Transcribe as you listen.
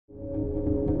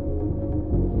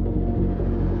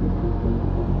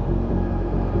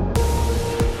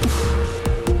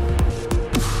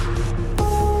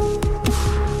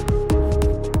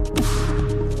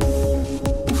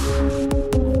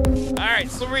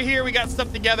here, we got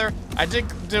stuff together. I did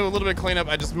do a little bit of cleanup.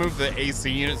 I just moved the AC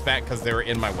units back because they were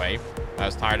in my way. I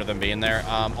was tired of them being there.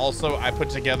 Also, I put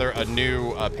together a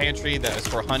new pantry that is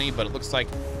for honey, but it looks like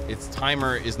its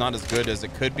timer is not as good as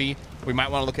it could be. We might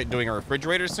want to look at doing a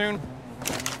refrigerator soon.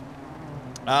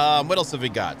 What else have we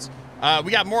got?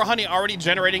 We got more honey already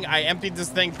generating. I emptied this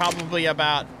thing probably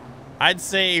about, I'd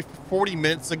say 40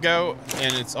 minutes ago,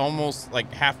 and it's almost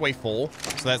like halfway full,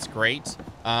 so that's great.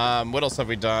 What else have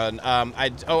we done?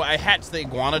 I hatched the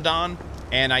iguanodon,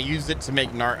 and I used it to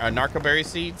make narcoberry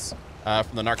seeds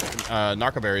from the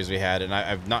narcoberries we had, and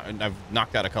I've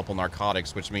knocked out a couple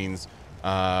narcotics, which means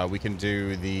we can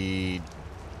do the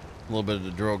little bit of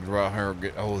the drug.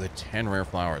 Oh, the 10 rare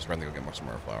flowers. We're gonna go get some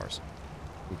rare flowers.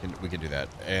 We can do that.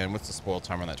 And what's the spoil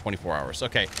time on that? 24 hours.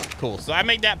 Okay, cool. So I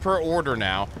make that per order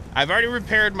now. I've already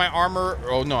repaired my armor.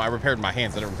 Oh no, I repaired my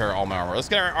hands. I didn't repair all my armor. Let's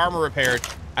get our armor repaired.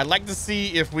 I'd like to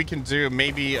see if we can do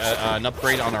maybe an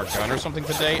upgrade on our gun or something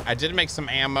today. I did make some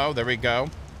ammo. There we go.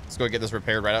 Let's go get this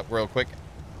repaired right up real quick.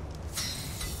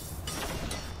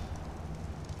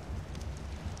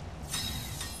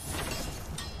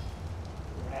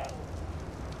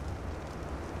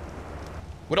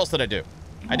 What else did I do?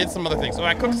 I did some other things. So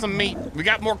I cooked some meat. We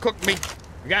got more cooked meat.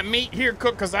 We got meat here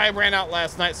cooked because I ran out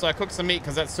last night, so I cooked some meat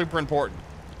because that's super important.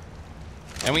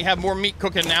 And we have more meat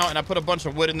cooking now, and I put a bunch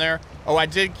of wood in there. Oh, I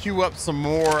did queue up some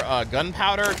more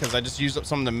gunpowder because I just used up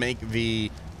some to make the...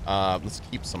 let's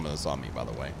keep some of this on me, by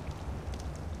the way.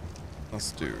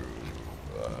 Let's do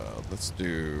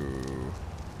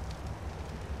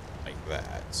like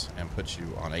that and put you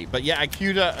on 8. But yeah, I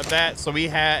queued up that. So we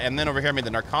had, and then over here I made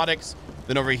the narcotics.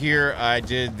 Then over here I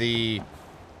did we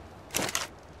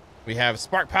have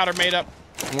spark powder made up,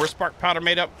 more spark powder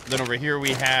made up. Then over here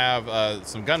we have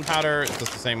some gunpowder. It's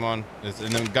just the same one. And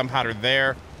then gunpowder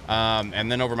there.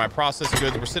 And then over my processed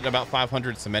goods, we're sitting at about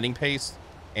 500 cementing paste.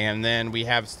 And then we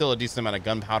have still a decent amount of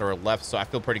gunpowder left, so I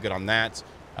feel pretty good on that.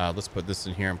 Let's put this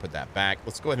in here and put that back.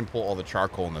 Let's go ahead and pull all the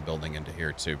charcoal in the building into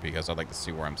here too, because I'd like to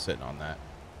see where I'm sitting on that.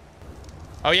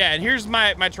 Oh yeah, and here's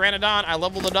my Pteranodon. I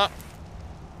leveled it up.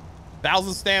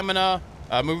 1,000 stamina.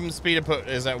 Movement speed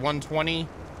is at 120.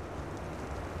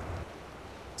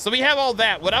 So we have all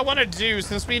that. What I want to do,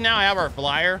 since we now have our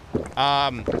flyer,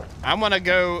 I want to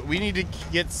go. We need to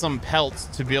get some pelts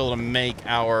to be able to make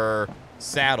our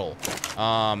saddle.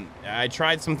 I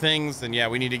tried some things, and yeah,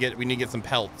 we need to get some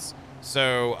pelts.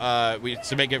 So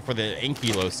to make it for the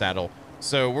Anky saddle.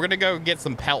 So we're gonna go get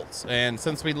some pelts. And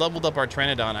since we leveled up our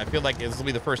Pteranodon, I feel like this will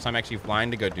be the first time actually flying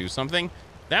to go do something.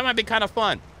 That might be kind of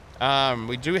fun.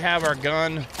 We do have our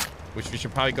gun, which we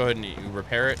should probably go ahead and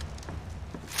repair it.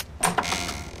 There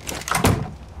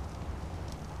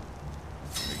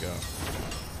we go.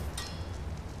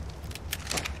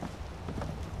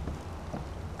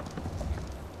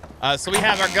 So we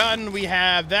have our gun. We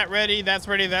have that ready. That's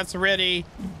ready. That's ready.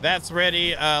 That's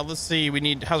ready. Let's see. We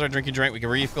need. How's our drinking drink? We can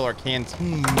refill our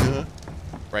canteen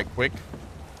right quick.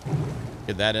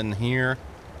 Get that in here.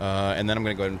 And then I'm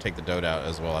going to go ahead and take the Dode out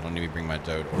as well. I don't need to bring my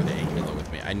Dode or the Anky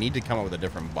with me. I need to come up with a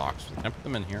different box. Can I put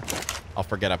them in here? I'll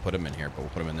forget I put them in here, but we'll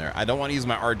put them in there. I don't want to use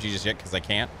my RG just yet because I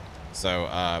can't. So,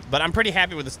 but I'm pretty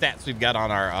happy with the stats we've got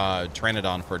on our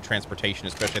Pteranodon for transportation,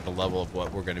 especially at the level of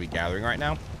what we're going to be gathering right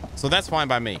now. So that's fine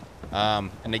by me.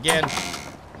 And again,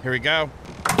 here we go.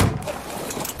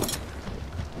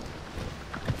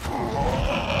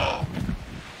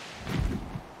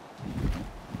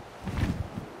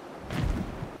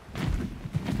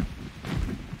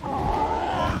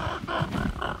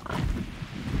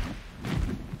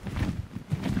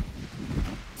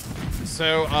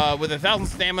 So with 1,000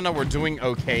 stamina, we're doing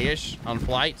okay-ish on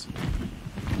flight.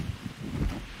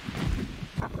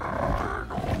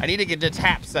 I need to get the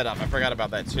tap set up. I forgot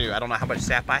about that too. I don't know how much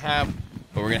sap I have,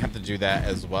 but we're gonna have to do that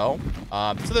as well.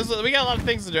 So we got a lot of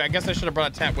things to do. I guess I should have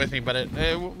brought a tap with me, but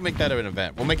we'll make that an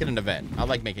event. We'll make it an event. I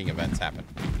like making events happen.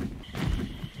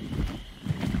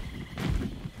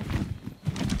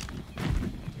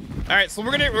 All right, so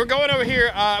we're going over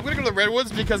here. I'm gonna go to the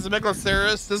redwoods because the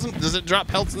Megaloceros does it drop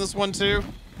pelts in this one too?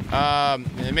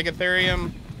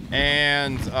 Megatherium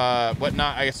and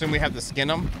whatnot. I assume we have to skin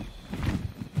them.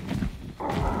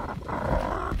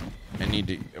 I need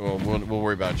to. Well, we'll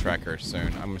worry about a tracker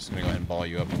soon. I'm just gonna go ahead and ball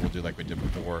you up, and we'll do like we did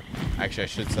before. Actually, I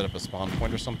should set up a spawn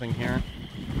point or something here.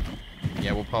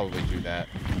 Yeah, we'll probably do that.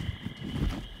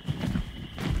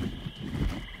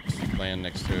 Just land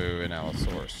next to an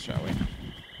Allosaurus, shall we?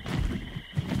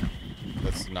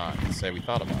 Let's not say we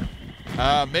thought about it.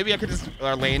 Maybe I could just,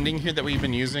 our landing here that we've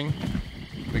been using,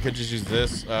 we could just use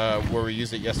this where we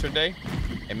used it yesterday,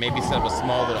 and maybe set up a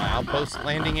small little outpost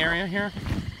landing area here.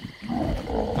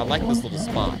 I like this little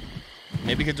spot.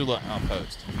 Maybe we could do a little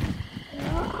outpost.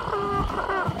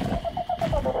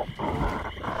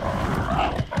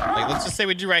 Like, let's just say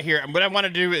we do right here. What I want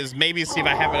to do is maybe see if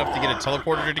I have enough to get a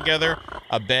teleporter together,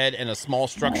 a bed, and a small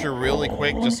structure really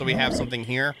quick, just so we have something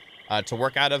here to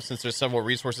work out of, since there's several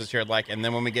resources here I'd like. And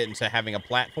then when we get into having a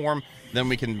platform, then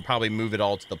we can probably move it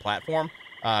all to the platform.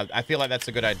 I feel like that's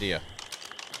a good idea.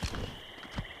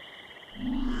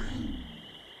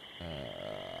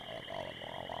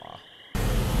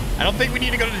 I don't think we need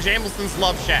to go to Jamelson's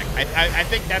Love Shack. I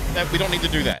think that we don't need to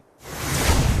do that.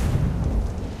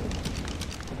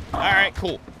 All right,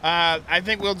 cool. I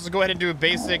think we'll just go ahead and do a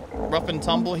basic rough and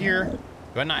tumble here.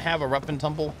 Do I not have a rough and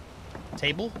tumble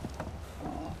table?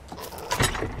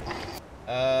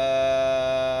 I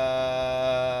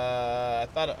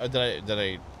thought, did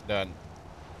I done?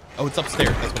 Oh, it's upstairs.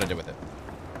 That's what I did with it.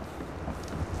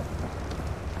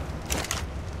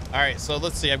 All right, so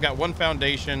let's see. I've got one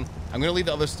foundation. I'm gonna leave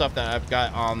the other stuff that I've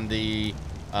got on the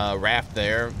raft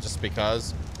there, just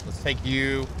because. Let's take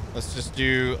you. Let's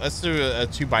do a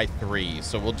 2x3.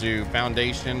 So we'll do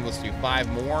foundation. Let's do 5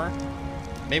 more.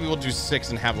 Maybe we'll do 6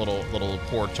 and have a little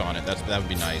porch on it. That would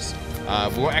be nice.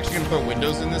 We're actually gonna put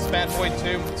windows in this bad boy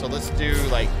too. So let's do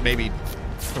like maybe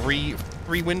three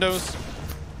windows.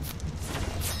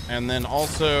 And then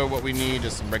also what we need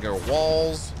is some regular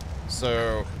walls.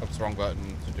 So, oops, wrong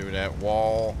button to do that.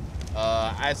 Wall.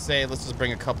 I say let's just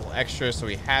bring a couple extra so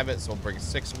we have it. So we'll bring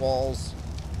 6 walls.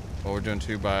 Well, we're doing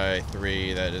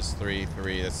 2x3. That is 3,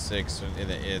 that's 6,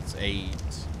 and it's 8,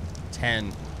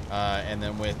 10. And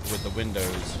then with the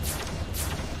windows,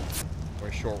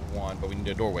 we're short 1, but we need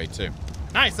a doorway too.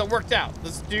 Nice, that worked out.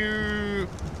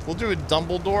 We'll do a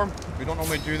Dumbledore. We don't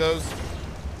normally do those.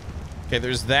 Okay,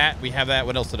 there's that. We have that.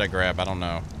 What else did I grab? I don't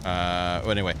know. Well,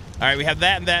 anyway. All right, we have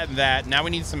that and that and that. Now we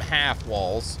need some half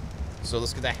walls. So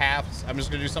let's get the halves. I'm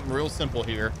just gonna do something real simple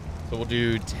here. So we'll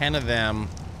do 10 of them.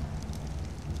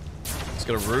 Let's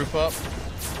get a roof up.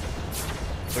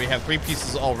 So we have 3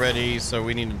 pieces already. So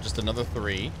we need just another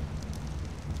 3.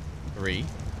 3.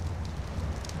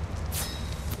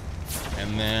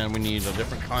 And then we need a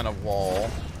different kind of wall.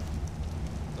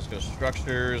 Let's go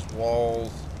structures,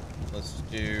 walls. Let's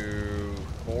do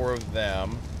 4 of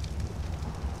them.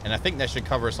 And I think that should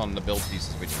cover us on the build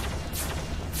pieces we do.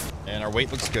 And our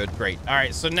weight looks good. Great. All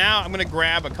right, so now I'm going to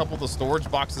grab a couple of the storage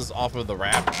boxes off of the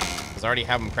raft, because I already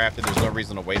have them crafted. There's no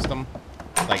reason to waste them.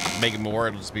 Like, make more,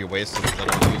 it'll just be a waste since I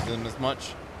don't use them as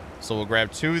much. So we'll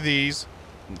grab 2 of these.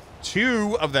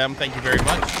 2 of them. Thank you very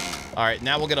much. All right,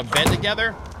 now we'll get a bed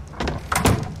together.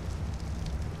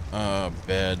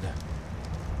 Bed.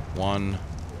 1.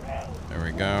 There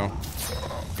we go.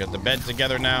 Got the bed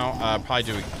together now. Probably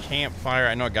do a campfire.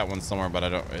 I know I got one somewhere, but I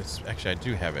don't. Actually, I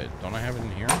do have it. Don't I have it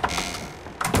in here?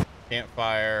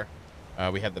 Campfire.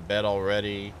 We have the bed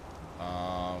already.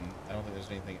 I don't think there's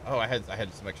anything. Oh, I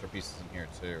had some extra pieces in here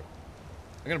too.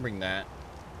 I'm gonna bring that.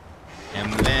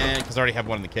 And then, because I already have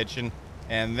one in the kitchen.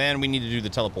 And then we need to do the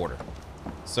teleporter.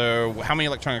 So how many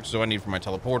electronics do I need for my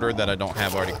teleporter that I don't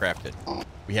have already crafted?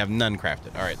 We have none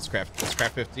crafted. All right, let's craft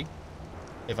 50.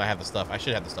 If I have the stuff. I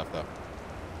should have the stuff though.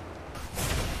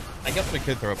 I guess we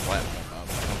could throw a platform up.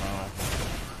 I don't know.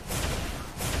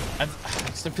 I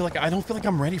just feel like I don't feel like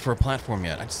I'm ready for a platform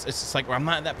yet. It's just like I'm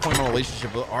not at that point in my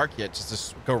relationship with ARK yet.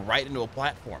 Just go right into a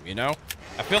platform, you know?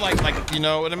 I feel like you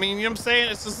know what I mean? You know what I'm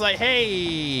saying? It's just like, hey,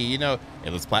 you know, hey,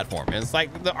 let's platform. And it's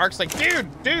like the ARK's like,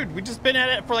 dude, we just been at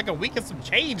it for like a week and some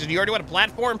change, and you already want a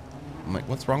platform? I'm like,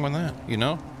 what's wrong with that? You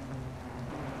know?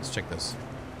 Let's check this.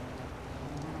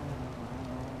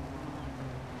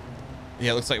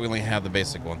 Yeah, it looks like we only have the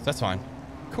basic ones. That's fine.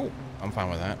 Cool. I'm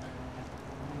fine with that.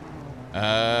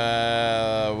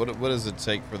 What does it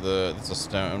take for the... It's a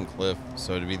stone cliff,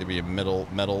 so it'd either be a metal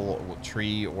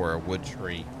tree or a wood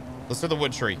tree. Let's do the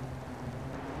wood tree.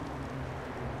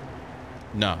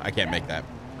 No, I can't make that.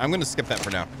 I'm going to skip that for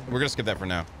now. We're going to skip that for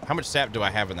now. How much sap do I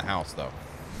have in the house, though?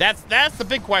 That's the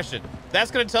big question.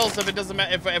 That's going to tell us if it doesn't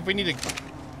matter, if we need to...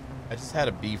 I just had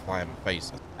a bee fly in my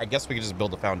face. I guess we could just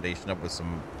build a foundation up with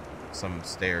some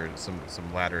stairs,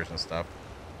 some ladders and stuff,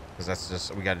 because that's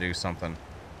just, we got to do something.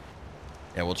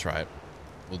 Yeah, we'll try it.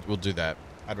 We'll do that.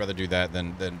 I'd rather do that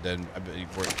than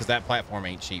because that platform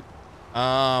ain't cheap.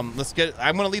 Let's get.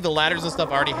 I'm gonna leave the ladders and stuff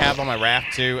I already have on my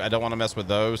raft too. I don't want to mess with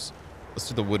those. Let's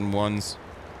do the wooden ones.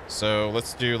 So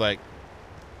let's do like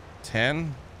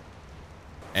 10.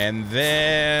 And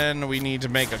then we need to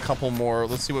make a couple more.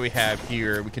 Let's see what we have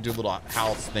here. We could do a little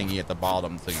house thingy at the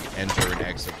bottom to enter and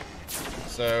exit.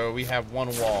 So we have 1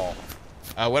 wall.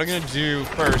 What I'm going to do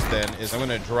first then is I'm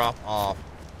going to drop off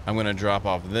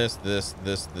this,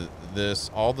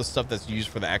 all the stuff that's used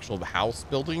for the actual house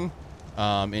building.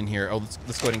 in here. Oh, let's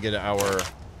go ahead and get our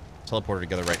teleporter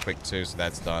together right quick too. So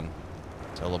that's done.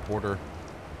 Teleporter,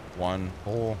 one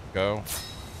hole, go.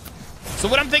 So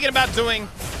what I'm thinking about doing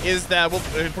is that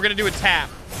if we're gonna do a tap,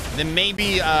 then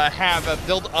maybe have a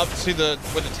build up to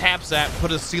where the tap's at,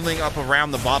 put a ceiling up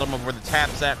around the bottom of where the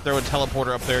tap's at, throw a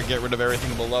teleporter up there, get rid of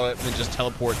everything below it, and then just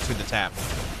teleport to the tap.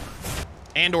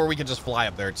 And or we could just fly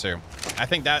up there too. I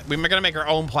think that we're gonna make our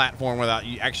own platform without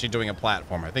actually doing a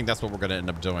platform. I think that's what we're gonna end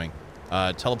up doing.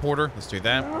 Teleporter, let's do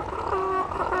that.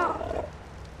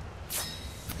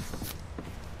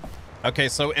 Okay,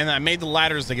 so, and I made the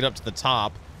ladders to get up to the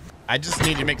top. I just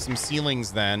need to make some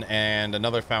ceilings then, and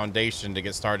another foundation to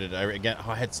get started. Again,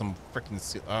 I had some freaking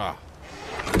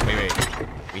wait.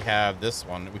 We have this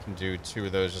one. We can do 2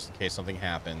 of those just in case something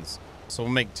happens. So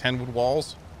we'll make 10 wood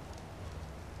walls.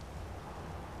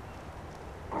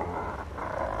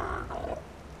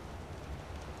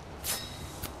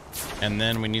 And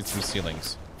then we need some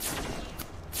ceilings.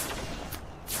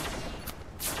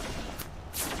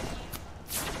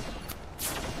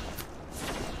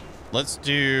 Let's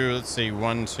see,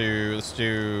 1, 2, let's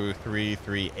do 3,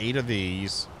 3, 8 of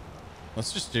these.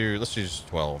 Let's do just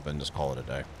 12 and just call it a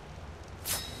day.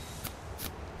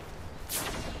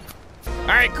 All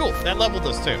right, cool. That leveled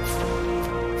us too.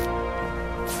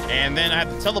 And then I have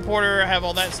the teleporter, I have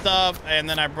all that stuff, and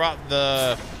then I brought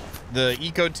the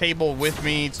eco table with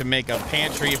me to make a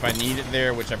pantry if I need it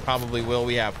there, which I probably will.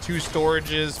 We have 2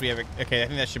 storages. We have okay, I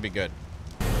think that should be good.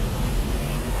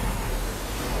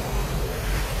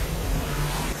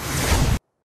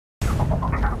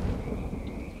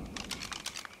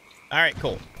 All right,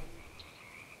 cool.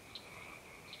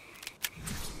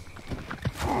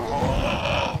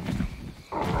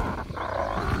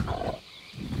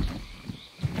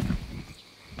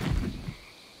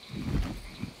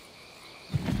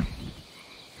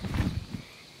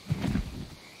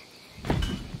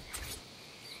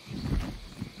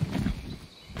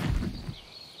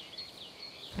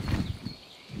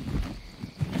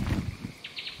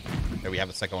 There we have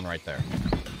a second one right there.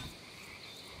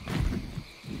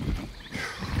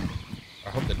 I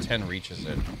hope the 10 reaches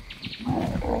it.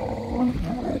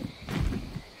 All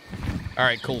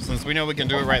right, cool. Since we know we can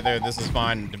do it right there, this is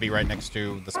fine to be right next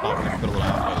to the spot we're going to put a little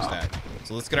outpost at.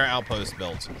 So let's get our outpost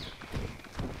built.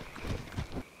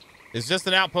 It's just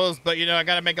an outpost, but, you know, I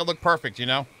got to make it look perfect, you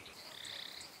know?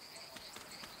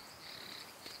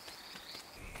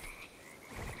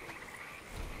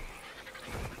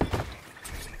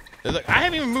 Look, I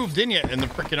haven't even moved in yet, and the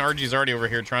freaking RG's already over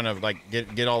here trying to, like,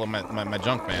 get all of my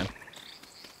junk, man.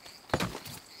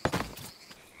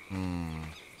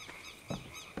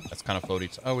 That's kind of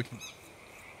floaty. Oh, we can...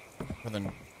 Well,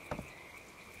 then...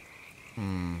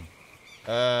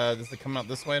 Does it come out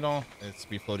this way at all? It's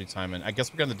be floaty time, and I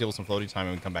guess we're going to deal with some floaty time,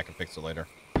 and we can come back and fix it later.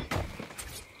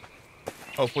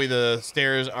 Hopefully the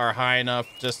stairs are high enough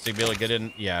just to be able to get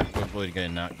in. Yeah, we're able to get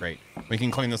in. Not great. We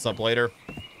can clean this up later.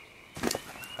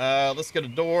 Let's get a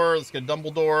door. Let's get a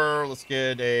double door. Let's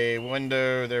get a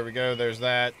window. There we go. There's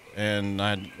that. And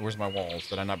where's my walls?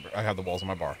 Did I not? I have the walls on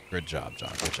my bar. Good job,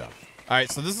 John. Good job. All right,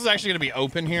 so this is actually going to be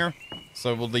open here.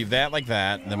 So we'll leave that like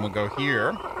that. And then we'll go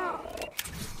here.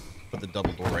 Put the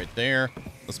double door right there.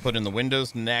 Let's put in the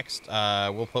windows next.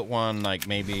 We'll put one like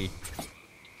maybe...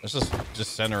 Let's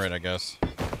just center it, I guess.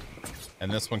 And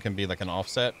this one can be like an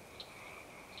offset.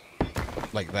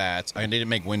 Like that. I need to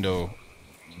make window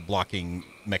blocking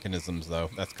mechanisms, though.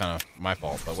 That's kind of my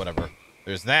fault, but whatever.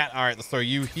 There's that. All right, let's throw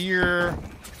you here.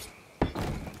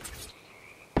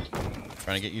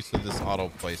 Trying to get used to this auto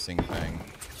placing thing.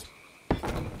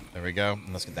 There we go.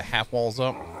 And let's get the half walls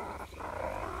up.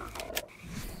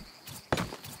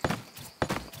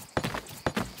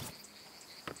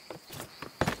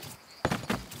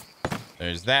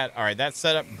 There's that. All right, that's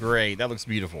set up great. That looks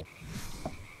beautiful.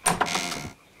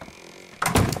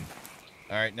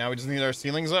 All right, now we just need our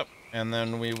ceilings up, and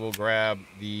then we will grab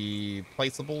the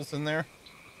placeables in there.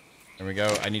 There we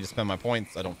go. I need to spend my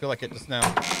points. I don't feel like it just now.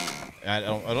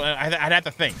 I'd have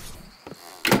to think.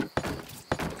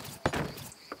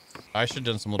 I should have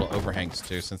done some little overhangs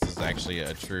too, since this is actually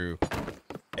a true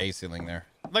A ceiling there.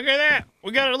 Look at that.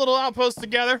 We got a little outpost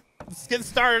together. Let's get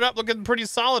started up. Looking pretty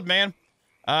solid, man.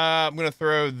 I'm going to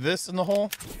throw this in the hole.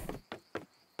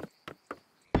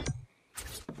 And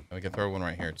we can throw one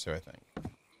right here too, I think.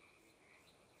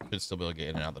 Should still be able to get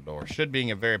in and out the door. Should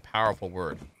being a very powerful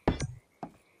word.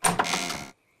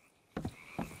 Let's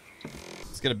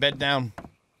get a bed down.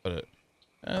 Put it.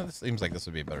 This seems like this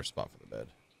would be a better spot for the bed.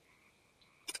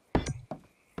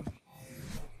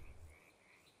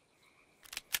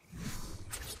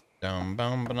 Down,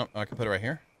 boom, I can put it right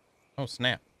here. Oh,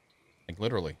 snap. Like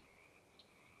literally.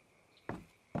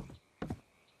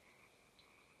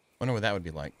 Wonder what that would be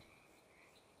like.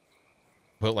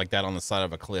 Put it like that on the side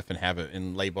of a cliff and have it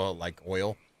and label it like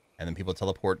oil, and then people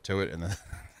teleport to it, and then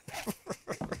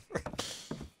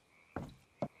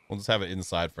we'll just have it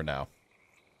inside for now.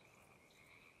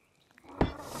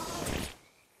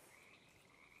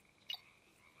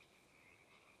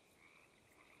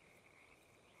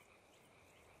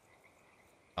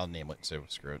 I'll name it too.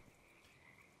 Screw it.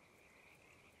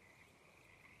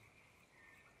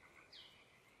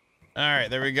 All right,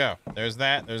 there we go. There's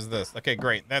that. There's this. Okay,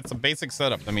 great. That's a basic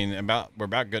setup. I mean, we're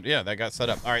about good. Yeah, that got set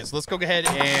up. All right, so let's go ahead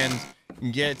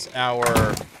and get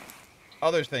our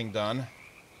other thing done.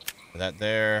 That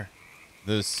there,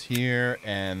 this here,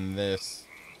 and this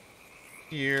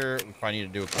here. We probably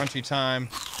need to do a crunchy time.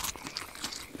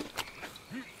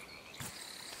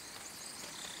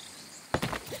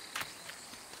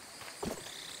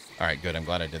 All right, good. I'm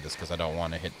glad I did this because I don't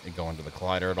want to go into the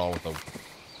collider at all with the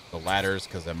ladders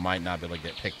because it might not be able to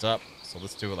get picked up. So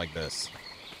let's do it like this.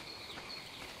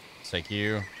 Let's take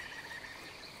you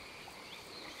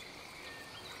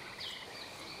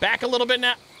back a little bit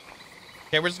now.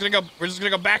 Okay, we're just gonna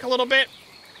go back a little bit.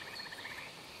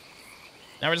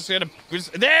 Now we're just gonna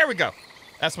there we go.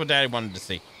 That's what Daddy wanted to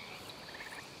see.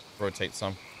 Rotate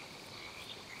some.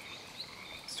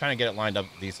 Just trying to get it lined up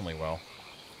decently well.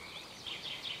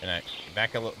 And I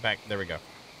back a little back. There we go.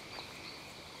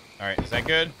 All right, is that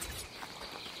good?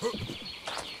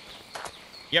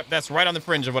 Yep, that's right on the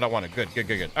fringe of what I wanted. Good, good,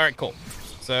 good, good. All right, cool.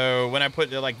 So when I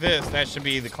put it like this, that should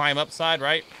be the climb up side,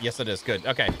 right? Yes, it is. Good.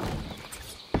 Okay.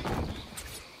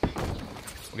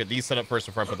 We'll get these set up first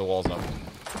before I put the walls up.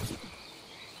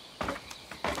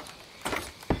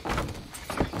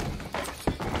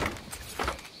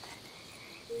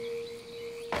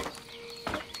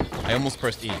 I almost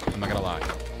pressed E. I'm not gonna lie.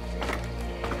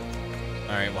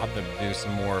 All right, we'll have to do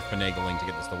some more finagling to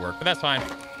get this to work, but that's fine.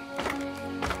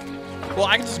 Well,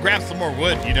 I can just grab some more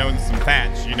wood, you know, and some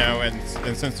thatch, you know, and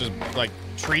since there's like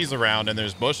trees around and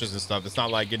there's bushes and stuff, it's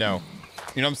not like, you know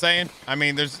what I'm saying? I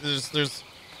mean, there's,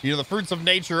 you know, the fruits of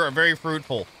nature are very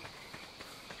fruitful.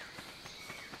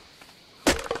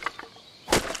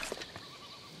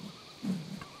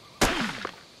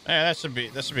 Yeah, that should be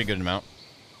a good amount.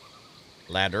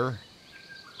 Ladder.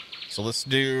 So let's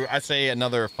do, I'd say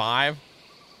another 5.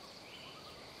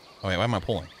 Oh wait, why am I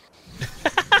pulling?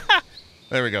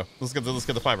 There we go. Let's get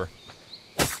the fiber.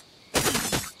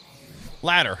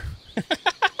 Ladder.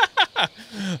 All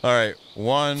right,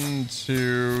 1,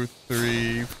 2,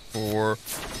 3, 4.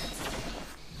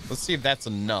 Let's see if that's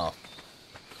enough.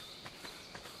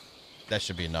 That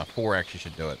should be enough. 4 actually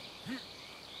should do it.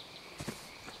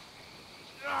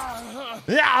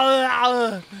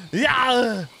 Yeah,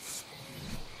 yeah.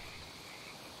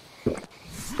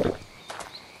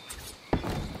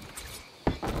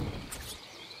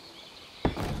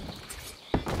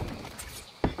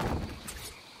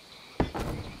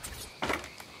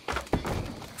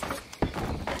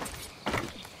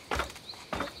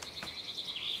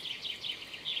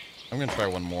 I'm gonna try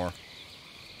one more.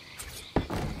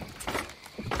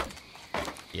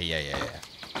 Yeah.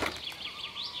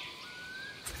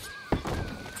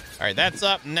 All right, that's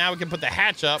up. Now we can put the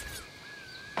hatch up.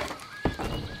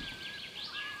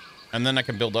 And then I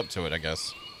can build up to it, I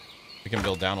guess. We can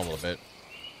build down a little bit.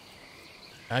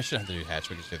 I shouldn't have to do hatch.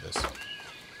 We can just do this.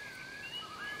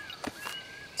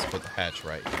 Let's put the hatch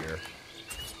right here.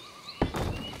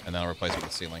 And then I'll replace it with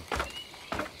the ceiling.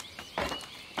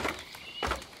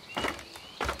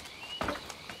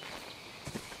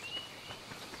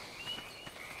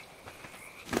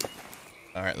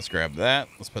 All right, let's grab that.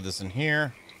 Let's put this in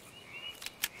here.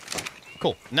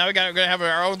 Cool. Now we're gonna have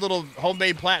our own little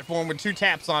homemade platform with 2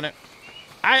 taps on it.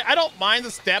 I don't mind the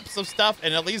steps of stuff,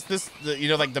 and at least this, you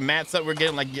know, like the mats that we're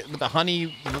getting, like with the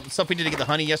honey, the stuff we did to get the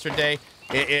honey yesterday,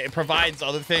 it provides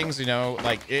other things, you know,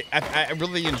 like I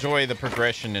really enjoy the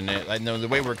progression in it. I know the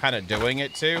way we're kind of doing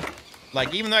it too.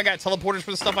 Like, even though I got teleporters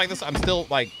for stuff like this, I'm still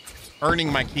like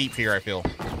earning my keep here, I feel.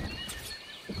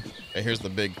 Okay, here's the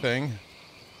big thing.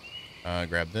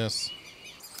 Grab this.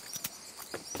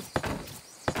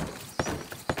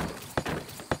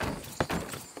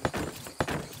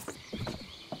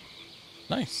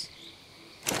 Nice.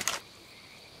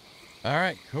 All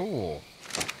right, cool.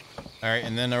 All right,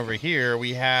 and then over here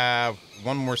we have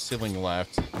 1 more ceiling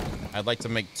left. I'd like to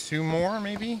make 2 more,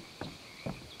 maybe.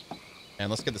 And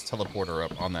let's get this teleporter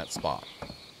up on that spot.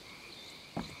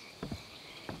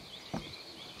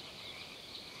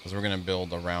 Because we're gonna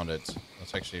build around it.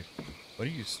 Let's actually, what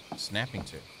are you snapping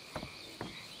to?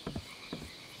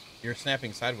 You're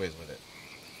snapping sideways with it.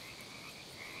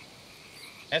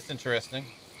 That's interesting.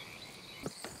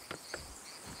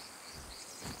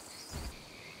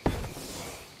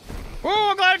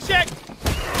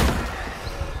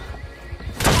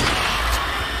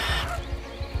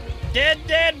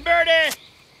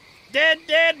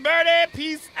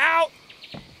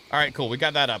 All right, cool. We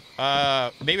got that up.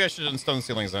 Maybe I should have done stone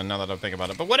ceilings then, now that I'm thinking about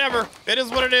it. But whatever. It is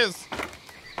what it is.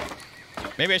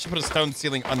 Maybe I should put a stone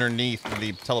ceiling underneath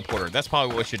the teleporter. That's probably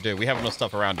what we should do. We have enough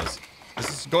stuff around us. Let's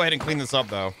just go ahead and clean this up,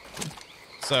 though.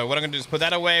 So what I'm going to do is put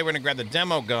that away. We're going to grab the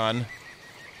demo gun.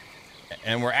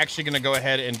 And we're actually going to go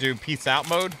ahead and do peace out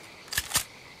mode.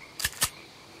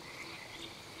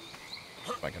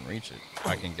 If I can reach it. If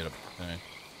I can get up.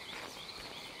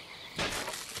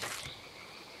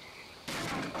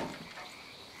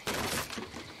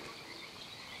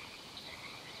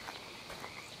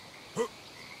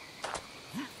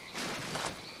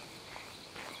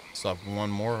 Still have one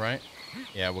more, right?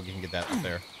 Yeah, we can get that up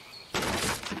there.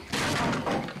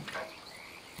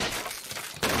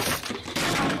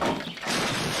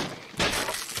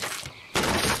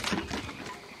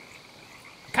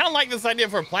 Kind of like this idea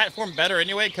for a platform better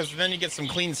anyway, because then you get some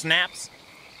clean snaps.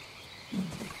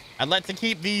 I'd like to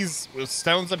keep these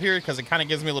stones up here because it kind of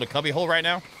gives me a little cubby hole right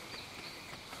now.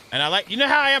 And I like, you know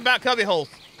how I am about cubby holes.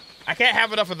 I can't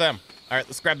have enough of them. All right,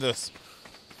 let's grab this.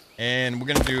 And we're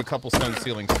going to do a couple stone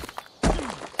ceilings.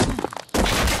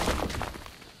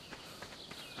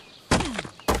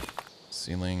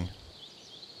 Ceiling.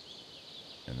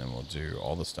 And then we'll do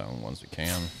all the stone ones we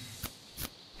can.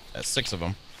 That's 6 of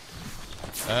them.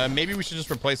 Maybe we should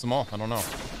just replace them all. I don't know.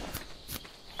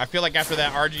 I feel like after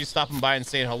that RG stopping by and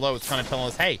saying hello, it's kind of telling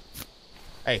us, hey,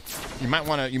 you might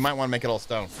want to make it all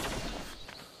stone.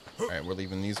 All right, we're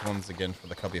leaving these ones again for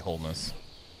the cubby holeness.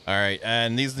 All right,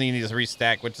 and these need to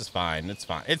restack, which is fine. It's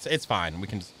fine. It's fine. We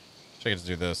can just try to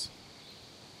do this.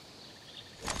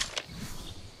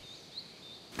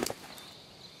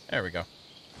 There we go.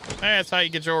 That's how you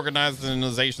get your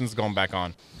organizations going back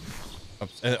on.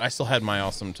 Oops, I still had my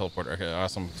awesome teleporter. Okay,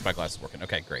 awesome spyglass working.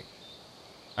 Okay, great.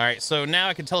 All right, so now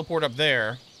I can teleport up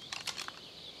there.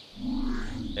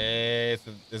 Is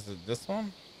it this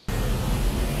one?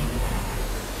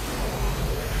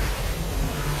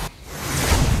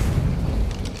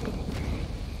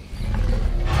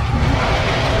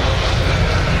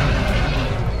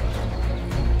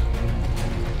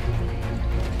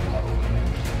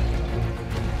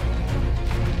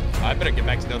 I better get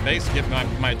back to the base and get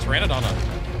my pteranodon up.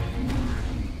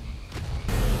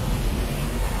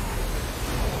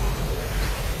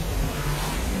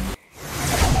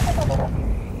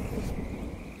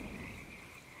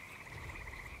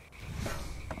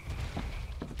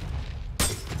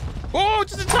 Whoa,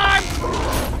 just in time!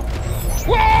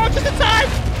 Whoa, just in time!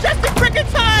 Just in freaking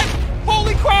time!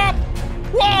 Holy crap!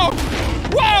 Whoa!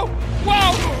 Whoa!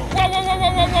 Whoa! Whoa! Whoa! Whoa!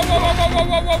 Whoa!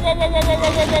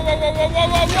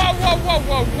 Whoa!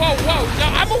 Whoa! Whoa! No,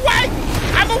 I'm awake!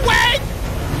 I'm awake!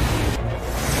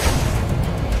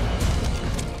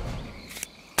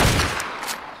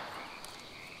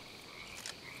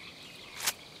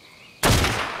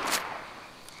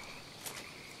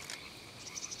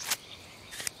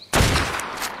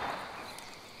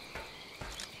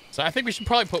 So I think we should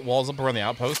probably put walls up around the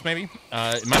outpost, maybe.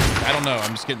 I don't know.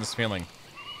 I'm just getting this feeling.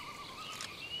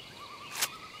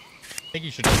 I think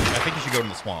you should go in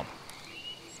the swamp.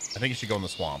 I think you should go in the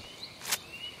swamp.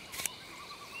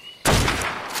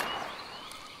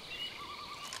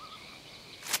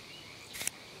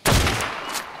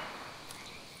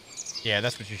 Yeah,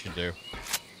 that's what you should do.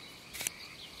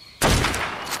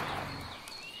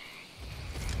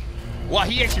 Wow,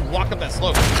 he actually walked up that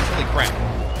slope. Holy crap.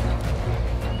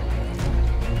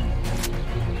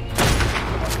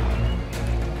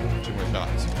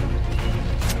 Shots.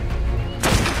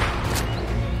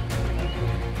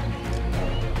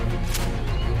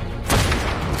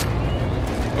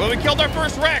 Well, we killed our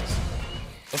first Rex.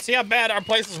 Let's see how bad our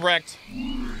place is wrecked.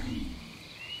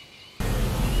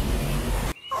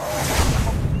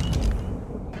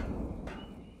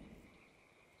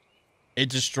 It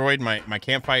destroyed my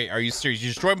campfire. Are you serious? You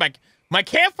destroyed my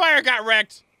campfire got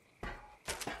wrecked.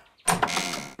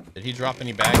 Did he drop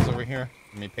any bags over here?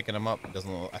 Me picking them up. It doesn't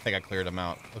look, I think I cleared them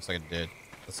out. Looks like it did.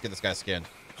 Let's get this guy skinned.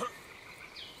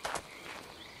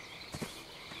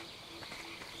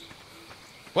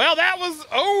 Well, that was,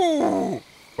 oh,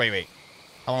 wait.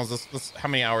 How long is this? How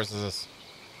many hours is this?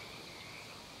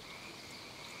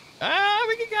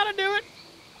 We gotta do it.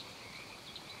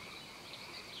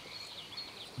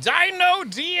 Dino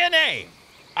DNA.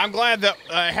 I'm glad that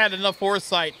I had enough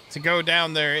foresight to go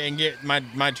down there and get my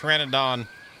pteranodon.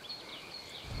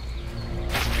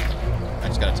 I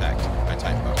just got attacked by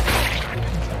typo.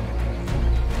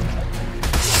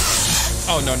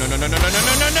 Oh, no.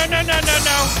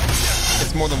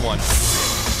 It's more than one.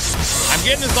 I'm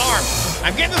getting his arm.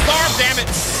 Damn it.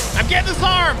 I'm getting his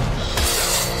arm.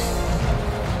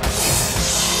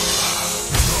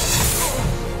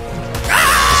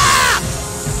 Ah!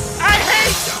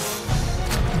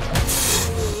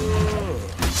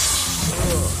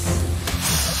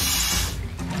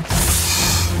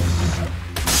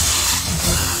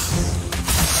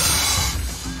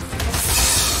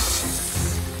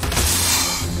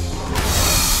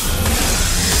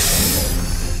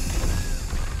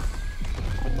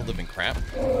 crap.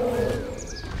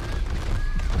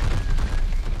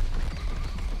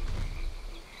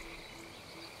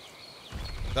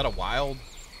 Is that a wild?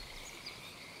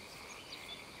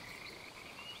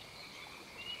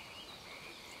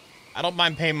 I don't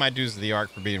mind paying my dues to the ARK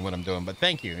for being what I'm doing, but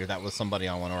thank you if that was somebody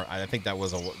on one, or I think that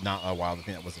was not a wild. I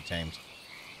think that was a tamed.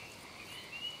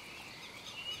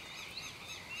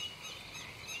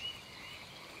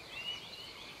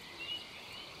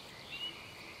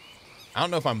 I don't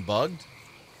know if I'm bugged,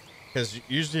 because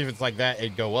usually if it's like that,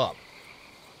 it'd go up.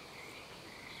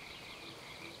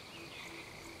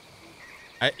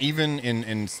 Even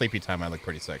in sleepy time, I look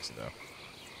pretty sexy, though.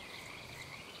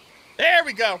 There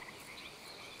we go.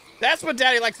 That's what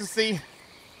Daddy likes to see.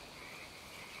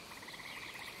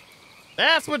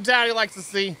 That's what Daddy likes to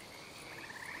see.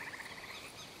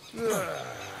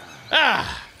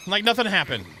 Like nothing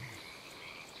happened.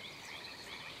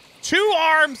 2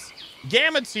 arms,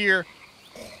 gamma tier.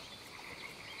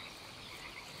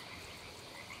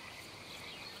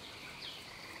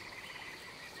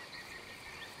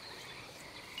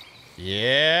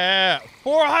 Yeah,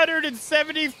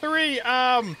 473.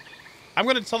 I'm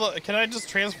gonna tell. Can I just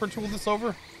transfer tool this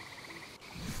over?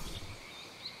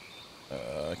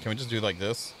 Can we just do like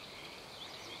this?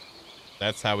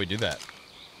 That's how we do that.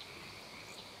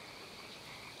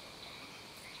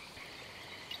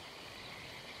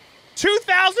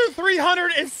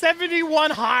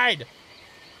 $2,371 hide.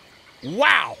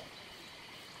 Wow.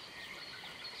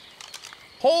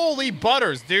 Holy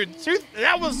butters, dude.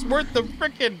 That was worth the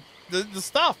freaking the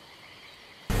stuff.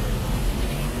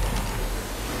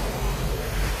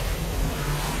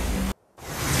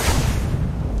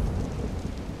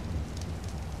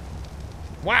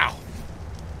 Wow.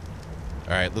 All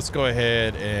right, let's go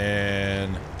ahead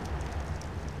and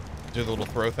do the little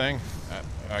throw thing.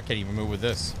 I can't even move with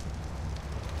this.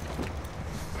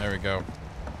 There we go.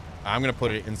 I'm gonna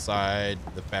put it inside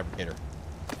the fabricator.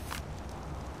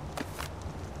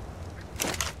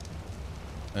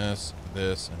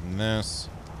 This, and this.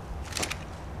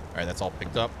 All right, that's all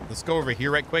picked up. Let's go over here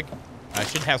right quick. I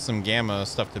should have some gamma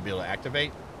stuff to be able to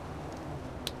activate.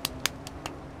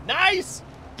 Nice!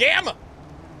 Gamma!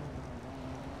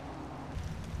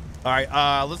 All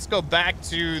right, let's go back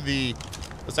to the...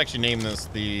 Let's actually name this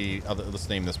let's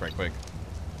name this right quick.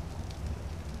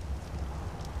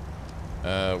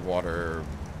 Water...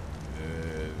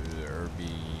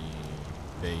 herby...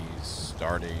 phase...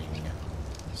 starting...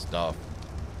 stuff...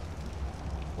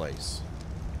 place.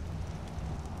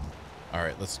 All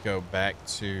right, let's go back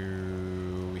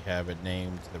to, we have it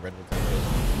named the redwood thing.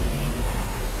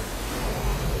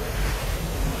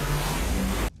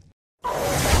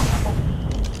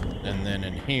 And then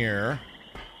in here,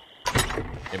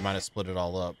 it might have split it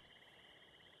all up.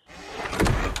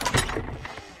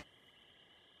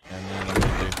 And then I'm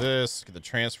gonna do this, get the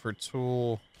transfer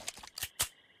tool.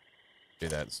 Do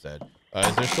that instead.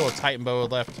 Is there still a Titan boa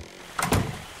left?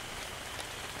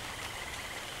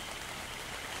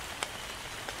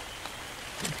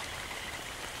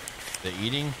 The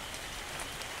eating?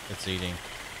 It's eating.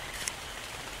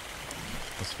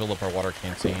 Let's fill up our water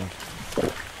canteen.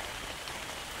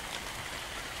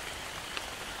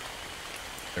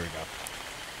 There we go.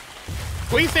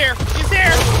 Oh, he's there! He's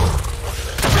there!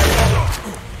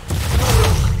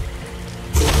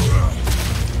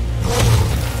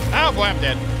 Oh boy, I'm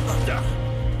dead.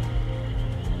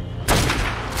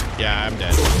 Yeah, I'm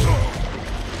dead.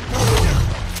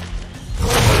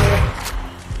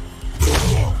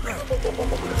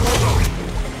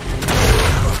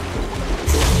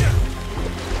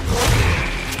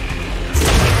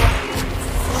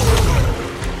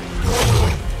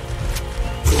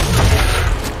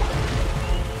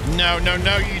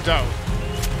 No, you don't.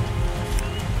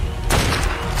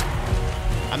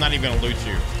 I'm not even gonna loot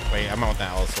you. Wait, I'm on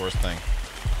that Allosaurus thing.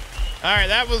 All right,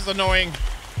 that was annoying.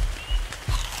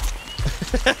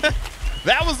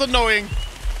 That was annoying.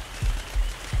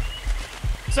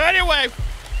 So anyway,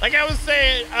 like I was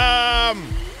saying,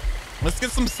 let's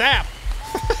get some sap.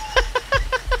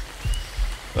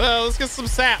 Well, let's get some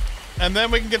sap, and then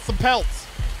we can get some pelts.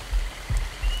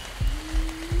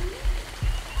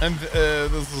 And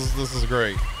this is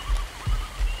great.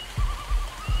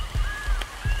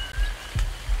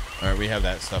 All right, we have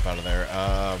that stuff out of there.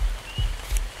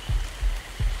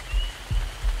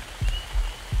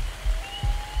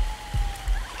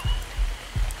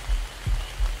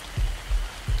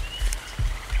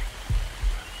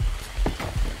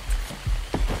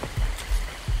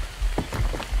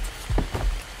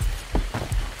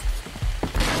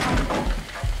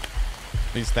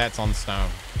 These stats on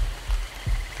stone.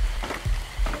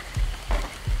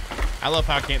 I love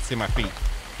how I can't see my feet.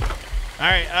 All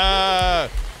right.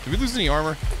 Did we lose any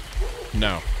armor?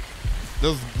 No.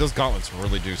 Those gauntlets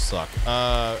really do suck.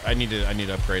 I need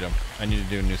to upgrade them. I need to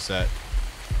do a new set.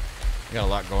 We got a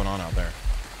lot going on out there.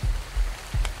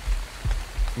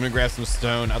 I'm gonna grab some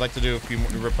stone. I'd like to do a few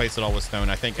more, replace it all with stone.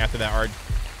 I think after that hard.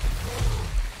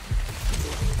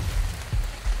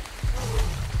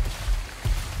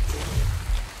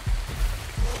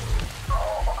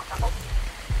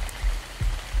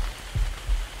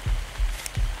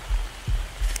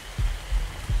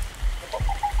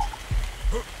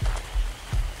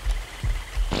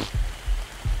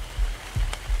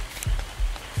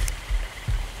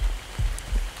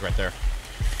 Right there.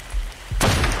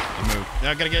 Move.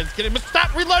 Now I gotta get it.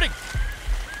 Stop reloading.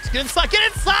 Let's get inside. Get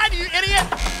inside, you idiot.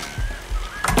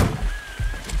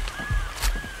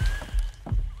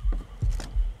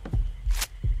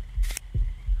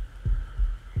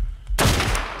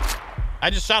 I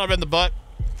just shot him in the butt.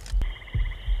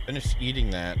 Finish eating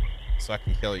that so I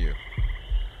can kill you.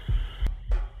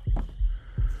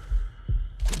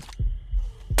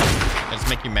 Does this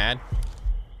make you mad?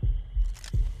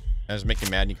 Does it make you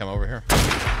mad and you come over here?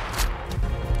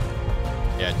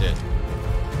 Yeah, it did.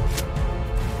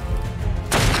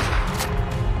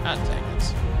 God dang it.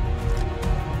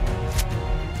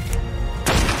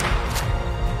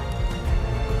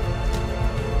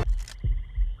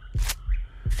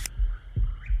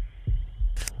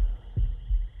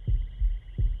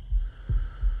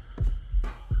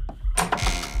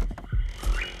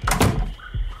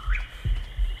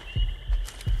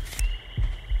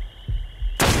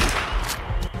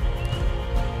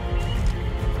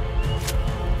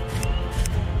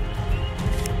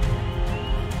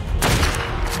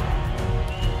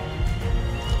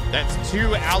 That's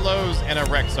 2 aloes and a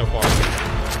wreck so far.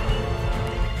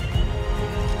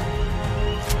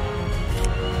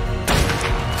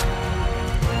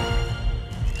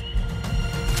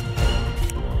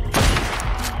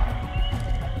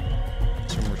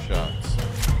 Two more shots.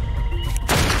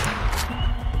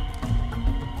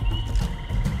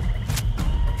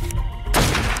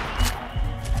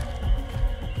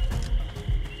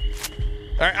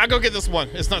 All right, I'll go get this one.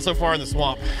 It's not so far in the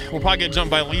swamp. We'll probably get jumped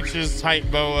by leeches,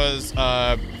 tight boas,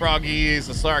 froggies,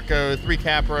 a sarco, 3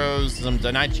 capros, some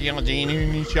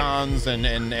dinichons,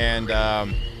 and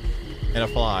a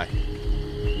fly.